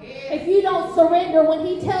Lord, if you don't surrender when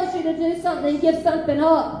he tells you to do something, give something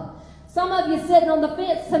up. Some of you sitting on the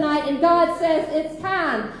fence tonight, and God says it's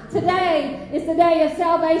time. Today is the day of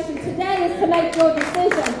salvation. Today is to make your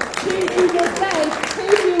decision. Choose you this day who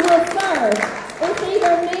you will serve. It's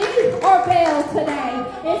either me or Baal today.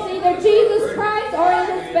 It's either Jesus Christ or it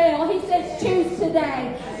is Baal. He says choose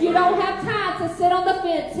today. You don't have time to sit on the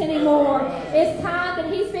fence anymore. It's time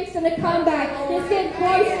that he's fixing to come back. It's getting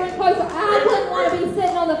closer and closer. I wouldn't want to be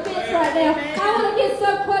sitting on the fence right now. I want to get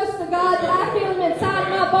so close to God that I feel him inside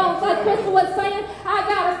my bones. Like Crystal was saying, I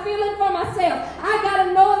got to feel him for myself. I got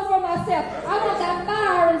to know him for myself. I want that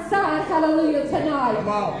fire inside. Hallelujah tonight. Come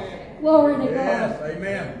on. Glory to God. Yes,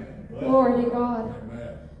 amen. Glory to God.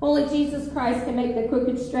 Amen. Only Jesus Christ can make the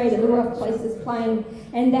crooked straight and the rough places plain,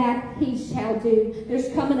 and that he shall do.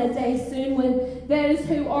 There's coming a day soon when those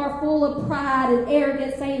who are full of pride and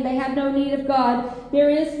arrogance, saying they have no need of God, there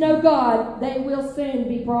is no God, they will soon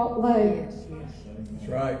be brought low.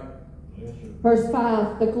 right. Verse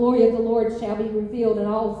 5, the glory of the Lord shall be revealed, and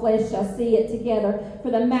all flesh shall see it together,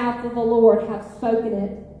 for the mouth of the Lord hath spoken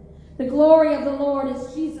it. The glory of the Lord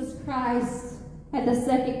is Jesus Christ. At the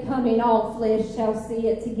second coming, all flesh shall see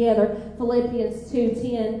it together. Philippians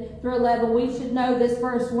 2:10-11. We should know this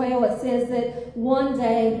verse well. It says that one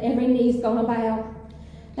day every knee's going to bow.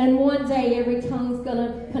 And one day every tongue's going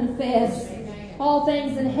to confess. All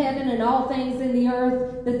things in heaven and all things in the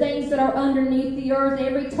earth, the things that are underneath the earth,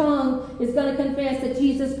 every tongue is going to confess that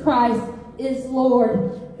Jesus Christ is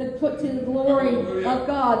Lord. Put to the glory of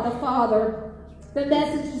God the Father. The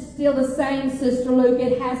message is still the same, Sister Luke.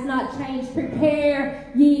 It has not changed.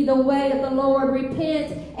 Prepare ye the way of the Lord.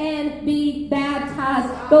 Repent and be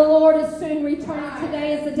baptized. The Lord is soon returning.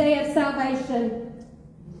 Today is the day of salvation.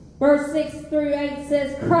 Verse 6-8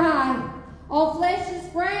 says, cry. All flesh is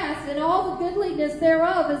grass, and all the goodliness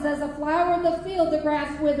thereof is as a flower in the field. The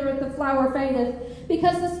grass withereth, the flower fadeth.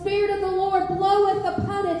 Because the Spirit of the Lord bloweth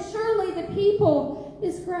upon it. Surely the people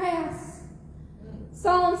is grass.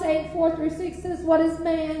 Psalms 8:4-6 says, what is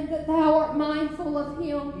man that thou art mindful of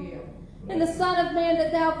him? And the Son of Man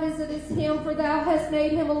that thou visitest him, for thou hast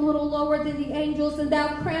made him a little lower than the angels, and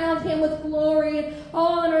thou crowned him with glory and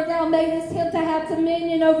honor. Thou madest him to have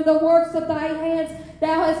dominion over the works of thy hands.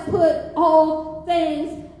 Thou hast put all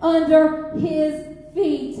things under his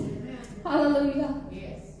feet. Hallelujah.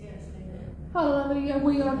 Hallelujah.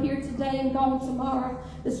 We are here today and gone tomorrow.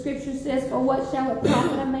 The scripture says, for what shall it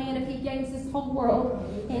profit a man if he gains this whole world,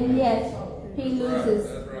 and yet he loses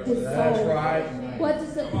his soul? That's right. What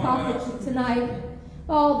does it profit you tonight?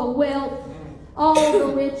 All the wealth, all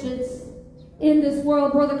the riches in this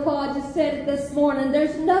world. Brother Claude just said it this morning.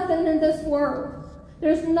 There's nothing in this world.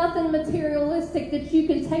 There's nothing materialistic that you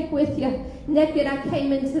can take with you. Naked I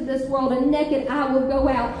came into this world, and naked I will go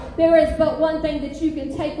out. There is but one thing that you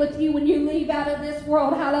can take with you when you leave out of this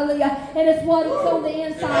world. Hallelujah. And it's what's on the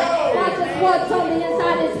inside. Not just what's on the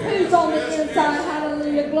inside, it's who's on the inside.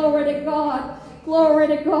 Hallelujah. Glory to God. Glory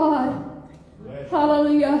to God.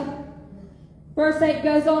 Hallelujah. Verse 8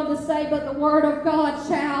 goes on to say, but the word of God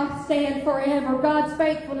shall stand forever. God's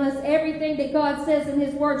faithfulness, everything that God says in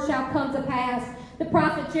his word shall come to pass. The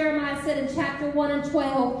prophet Jeremiah said in chapter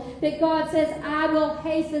 1-12 that God says, I will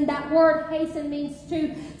hasten. That word hasten means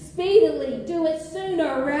to speedily do it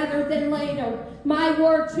sooner rather than later. My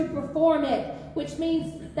word to perform it, which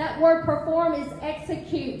means that word perform is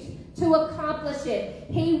execute, to accomplish it.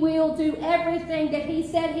 He will do everything that he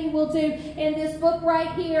said he will do in this book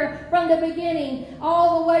right here, from the beginning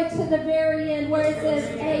all the way to the very end, where it says,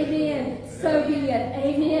 amen, so be it.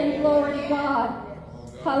 Amen, glory to God.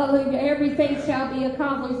 Hallelujah. Everything shall be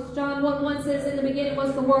accomplished. John 1:1 says, in the beginning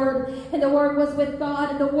was the Word, and the Word was with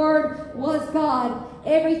God, and the Word was God.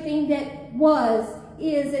 Everything that was,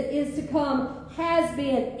 is, and is to come, has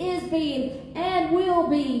been, is being, and will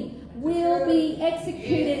be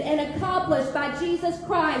executed and accomplished by Jesus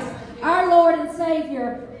Christ, our Lord and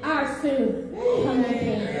Savior, our soon coming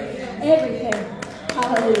King. Everything.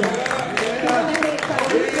 Hallelujah.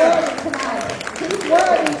 He's worthy tonight. He's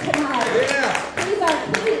worthy tonight. He's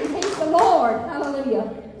our King. He's the Lord.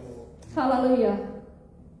 Hallelujah. Hallelujah.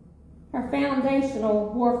 Our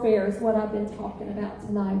foundational warfare is what I've been talking about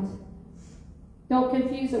tonight. Don't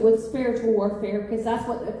confuse it with spiritual warfare, because that's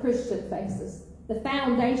what the Christian faces. The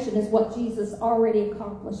foundation is what Jesus already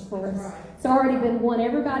accomplished for us. It's already been won.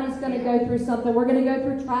 Everybody's going to go through something. We're going to go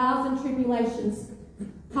through trials and tribulations.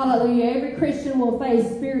 Hallelujah. Every Christian will face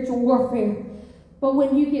spiritual warfare. But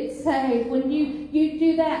when you get saved, when you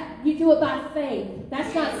do that, you do it by faith.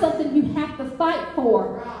 That's not something you have to fight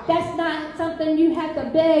for. That's not something you have to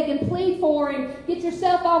beg and plead for and get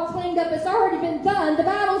yourself all cleaned up. It's already been done. The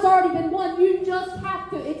battle's already been won. You just have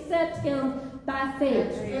to accept him by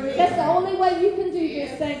faith. That's the only way you can do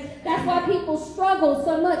this thing. That's why people struggle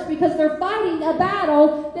so much, because they're fighting a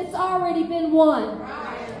battle that's already been won.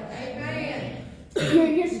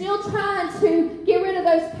 You're still trying to get rid of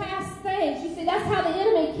those past things. You see, that's how the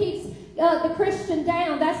enemy keeps the Christian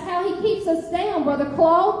down. That's how he keeps us down, Brother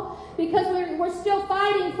Claude, because we're still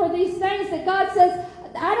fighting for these things that God says,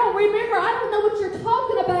 I don't remember. I don't know what you're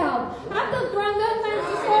talking about. I've done thrown those things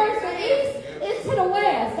as far as the east is to the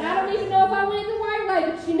west. I don't even know if I went the right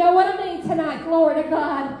way, but you know what I mean tonight. Glory to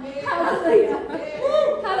God. Hallelujah.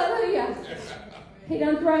 Hallelujah. He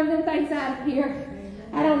done thrown them things out of here.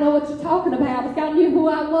 I don't know what you're talking about. If y'all knew who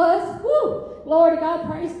I was, whoo, glory to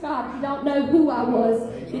God, praise God. You don't know who I was,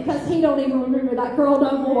 because he don't even remember that girl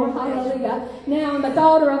no more. Hallelujah. Now I'm a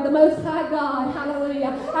daughter of the Most High God. Hallelujah.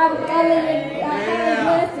 I'm highly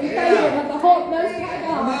blessed and favored of the whole Most High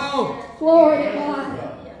God. Glory to God.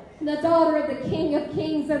 and the daughter of the King of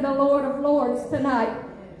Kings and the Lord of Lords tonight.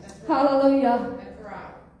 Hallelujah. That's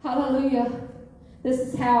right. Hallelujah. This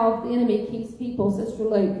is how the enemy keeps people, Sister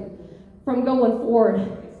Luke, from going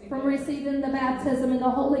forward, from receiving the baptism in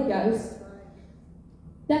the Holy Ghost.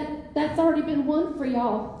 That's already been won for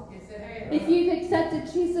y'all. If you've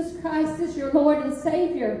accepted Jesus Christ as your Lord and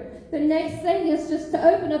Savior, the next thing is just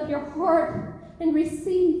to open up your heart and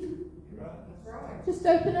receive. Just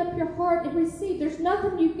open up your heart and receive. There's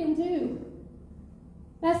nothing you can do.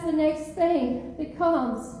 That's the next thing that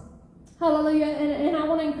comes. Hallelujah. And I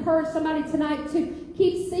want to encourage somebody tonight to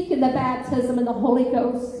keep seeking the baptism in the Holy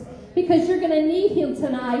Ghost, because you're going to need Him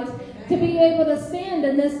tonight to be able to stand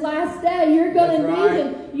in this last day. You're going to need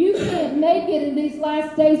Him. You can't make it in these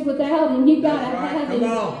last days without Him. You got to have Him.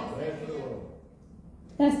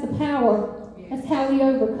 That's the power. That's how we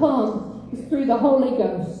overcome, is through the Holy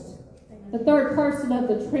Ghost, the third person of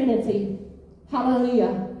the Trinity.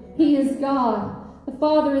 Hallelujah. He is God. The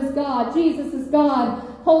Father is God. Jesus is God.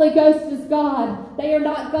 Holy Ghost is God. They are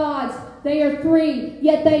not gods. They are three,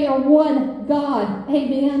 yet they are one God.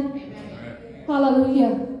 Amen. Amen.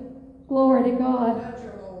 Hallelujah. Glory to God.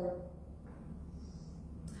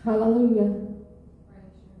 Hallelujah.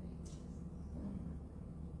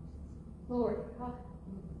 Lord.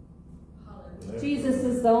 Jesus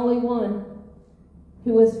is the only one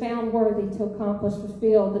who was found worthy to accomplish,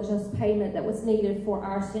 fulfill the just payment that was needed for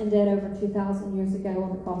our sin debt over 2,000 years ago on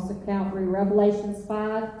the cross of Calvary. Revelations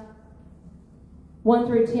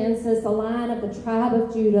 5:1-10 says, the Lion of the tribe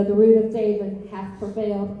of Judah, the root of David, hath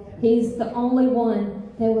prevailed. He's the only one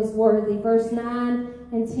that was worthy. Verse 9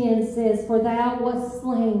 and 10 says, for thou wast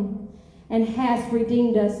slain, and hast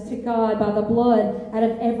redeemed us to God by the blood out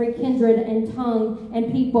of every kindred and tongue and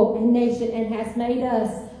people and nation, and hast made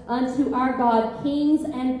us unto our God kings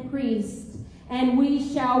and priests, and we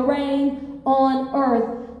shall reign on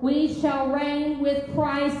earth. We shall reign with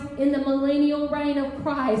Christ in the millennial reign of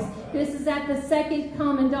Christ. This is at the second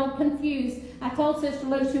coming. Don't confuse. I told Sister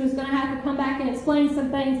Luke she was going to have to come back and explain some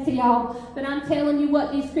things to y'all. But I'm telling you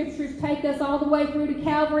what, these scriptures take us all the way through to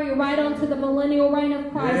Calvary, right on to the millennial reign of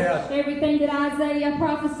Christ. Yes. Everything that Isaiah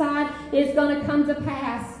prophesied is going to come to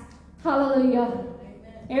pass. Hallelujah. Amen.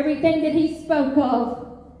 Everything that he spoke of,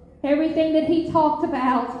 everything that he talked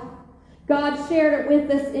about, God shared it with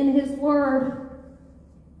us in his word.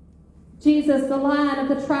 Jesus, the Lion of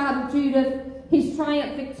the tribe of Judah, he's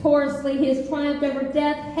triumphed victoriously. He has triumphed over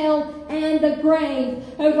death, hell, and the grave,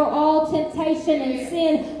 over all temptation and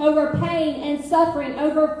sin, over pain and suffering,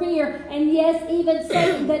 over fear, and yes, even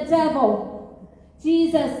Satan, the devil.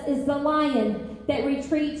 Jesus is the Lion that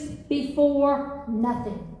retreats before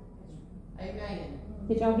nothing. Amen.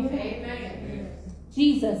 Did y'all hear that? Amen.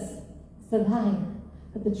 Jesus is the Lion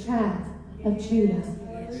of the tribe of Judah.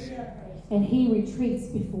 And he retreats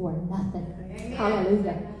before nothing. Amen.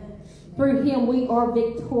 Hallelujah. Through him we are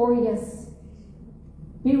victorious.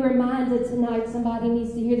 Be reminded tonight, somebody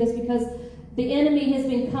needs to hear this, because the enemy has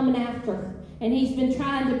been coming after, and he's been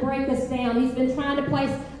trying to break us down. He's been trying to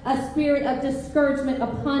place a spirit of discouragement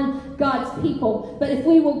upon God's people. But if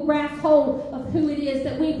we will grasp hold of who it is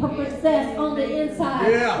that we possess on the inside,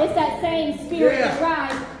 it's that same spirit that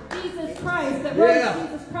rise Jesus Christ, that rose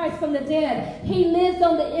Jesus Christ from the dead. He lives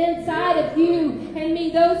on the inside of you and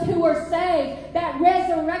me, those who are saved. That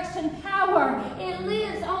resurrection power, it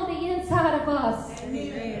lives on the inside of us.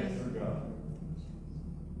 Amen.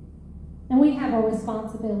 And we have a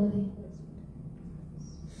responsibility.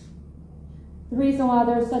 The reason why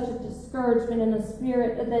there's such a discouragement and a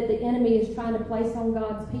spirit that the enemy is trying to place on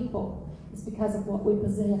God's people is because of what we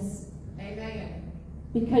possess. Amen.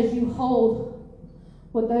 Because you hold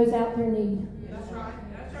what those out there need. That's right.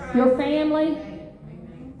 That's right. Your family,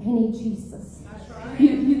 they need Jesus. That's right.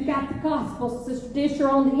 You've got the gospel, Sister Disher,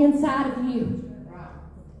 on the inside of you. Right.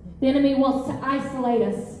 The enemy wants to isolate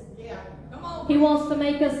us. Yeah. Come on. He wants to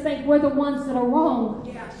make us think we're the ones that are wrong.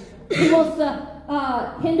 Yeah. He wants to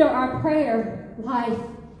hinder our prayer life.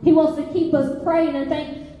 He wants to keep us praying and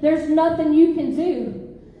think there's nothing you can do.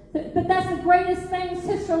 But that's the greatest thing,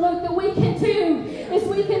 Sister Luke, that we can do, is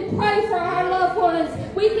we can pray for our loved ones.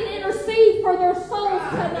 We can intercede for their souls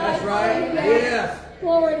tonight. That's right. Yes.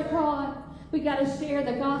 Glory to God. We got to share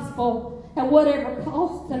the gospel at whatever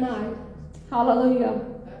cost tonight. Hallelujah.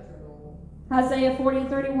 Isaiah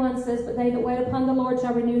 40:31 says, but they that wait upon the Lord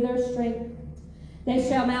shall renew their strength. They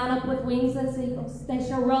shall mount up with wings as eagles. They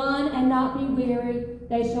shall run and not be weary.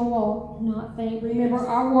 They shall walk and not faint. Remember,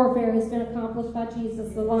 our warfare has been accomplished by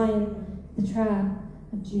Jesus, the Lion, the tribe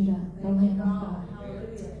of Judah, the Lamb of God.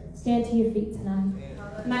 Stand to your feet tonight.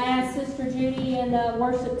 And I ask Sister Judy and the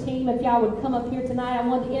worship team if y'all would come up here tonight. I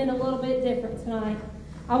want to end a little bit different tonight.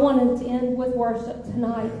 I wanted to end with worship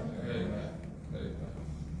tonight.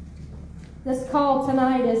 This call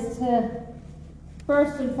tonight is to,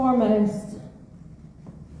 first and foremost,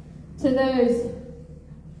 to those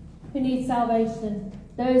who need salvation,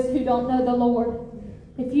 those who don't know the Lord.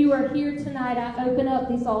 If you are here tonight, I open up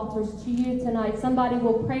these altars to you tonight. Somebody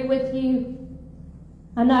will pray with you.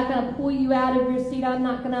 I'm not going to pull you out of your seat. I'm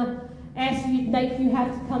not going to ask you to make you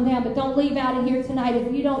have to come down. But don't leave out of here tonight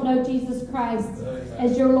if you don't know Jesus Christ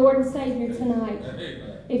as your Lord and Savior tonight.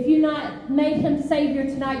 If you not made Him Savior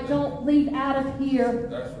tonight, don't leave out of here.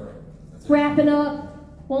 That's right. It's wrapping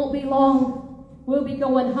up. Won't be long. We'll be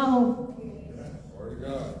going home. Glory to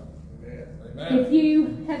God. If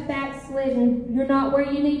you have backslidden, you're not where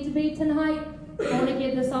you need to be tonight, I want to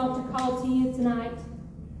give this altar call to you tonight.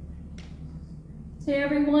 To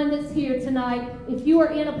everyone that's here tonight, if you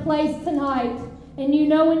are in a place tonight and you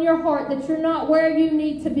know in your heart that you're not where you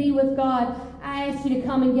need to be with God, I ask you to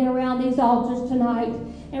come and get around these altars tonight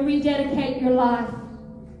and rededicate your life.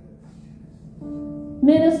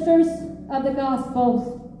 Ministers of the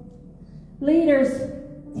gospel, leaders,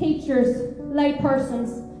 teachers, lay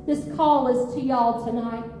persons, this call is to y'all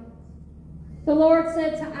tonight. The Lord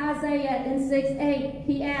said to Isaiah in 6:8,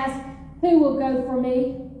 He asked, who will go for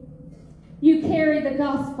me? You carry the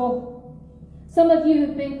gospel. Some of you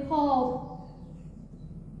have been called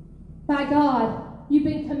by God. You've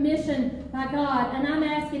been commissioned by God. And I'm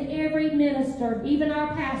asking every minister, even our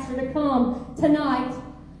pastor, to come tonight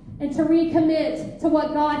and to recommit to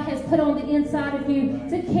what God has put on the inside of you,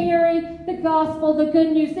 to carry the gospel, the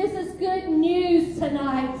good news. This is good news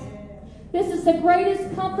tonight. This is the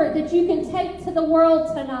greatest comfort that you can take to the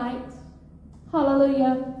world tonight.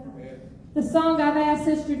 Hallelujah. The song I've asked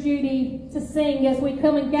Sister Judy to sing as we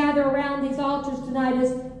come and gather around these altars tonight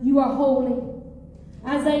is, You Are Holy.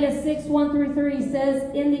 Isaiah 6:1-3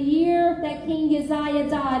 says, In the year that King Uzziah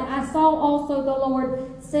died, I saw also the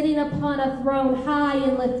Lord sitting upon a throne high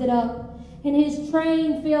and lifted up, and His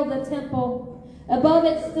train filled the temple. Above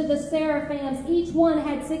it stood the seraphims. Each one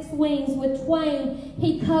had 6 wings. With twain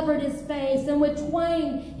He covered His face, and with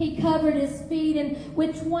twain He covered His feet, and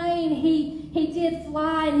with twain He did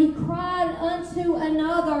fly, and He cried unto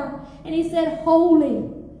another, and He said, Holy,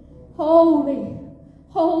 holy,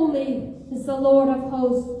 holy is the Lord of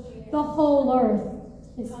hosts. The whole earth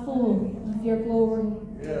is full of your glory.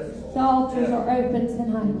 The altars are open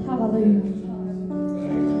tonight. Hallelujah.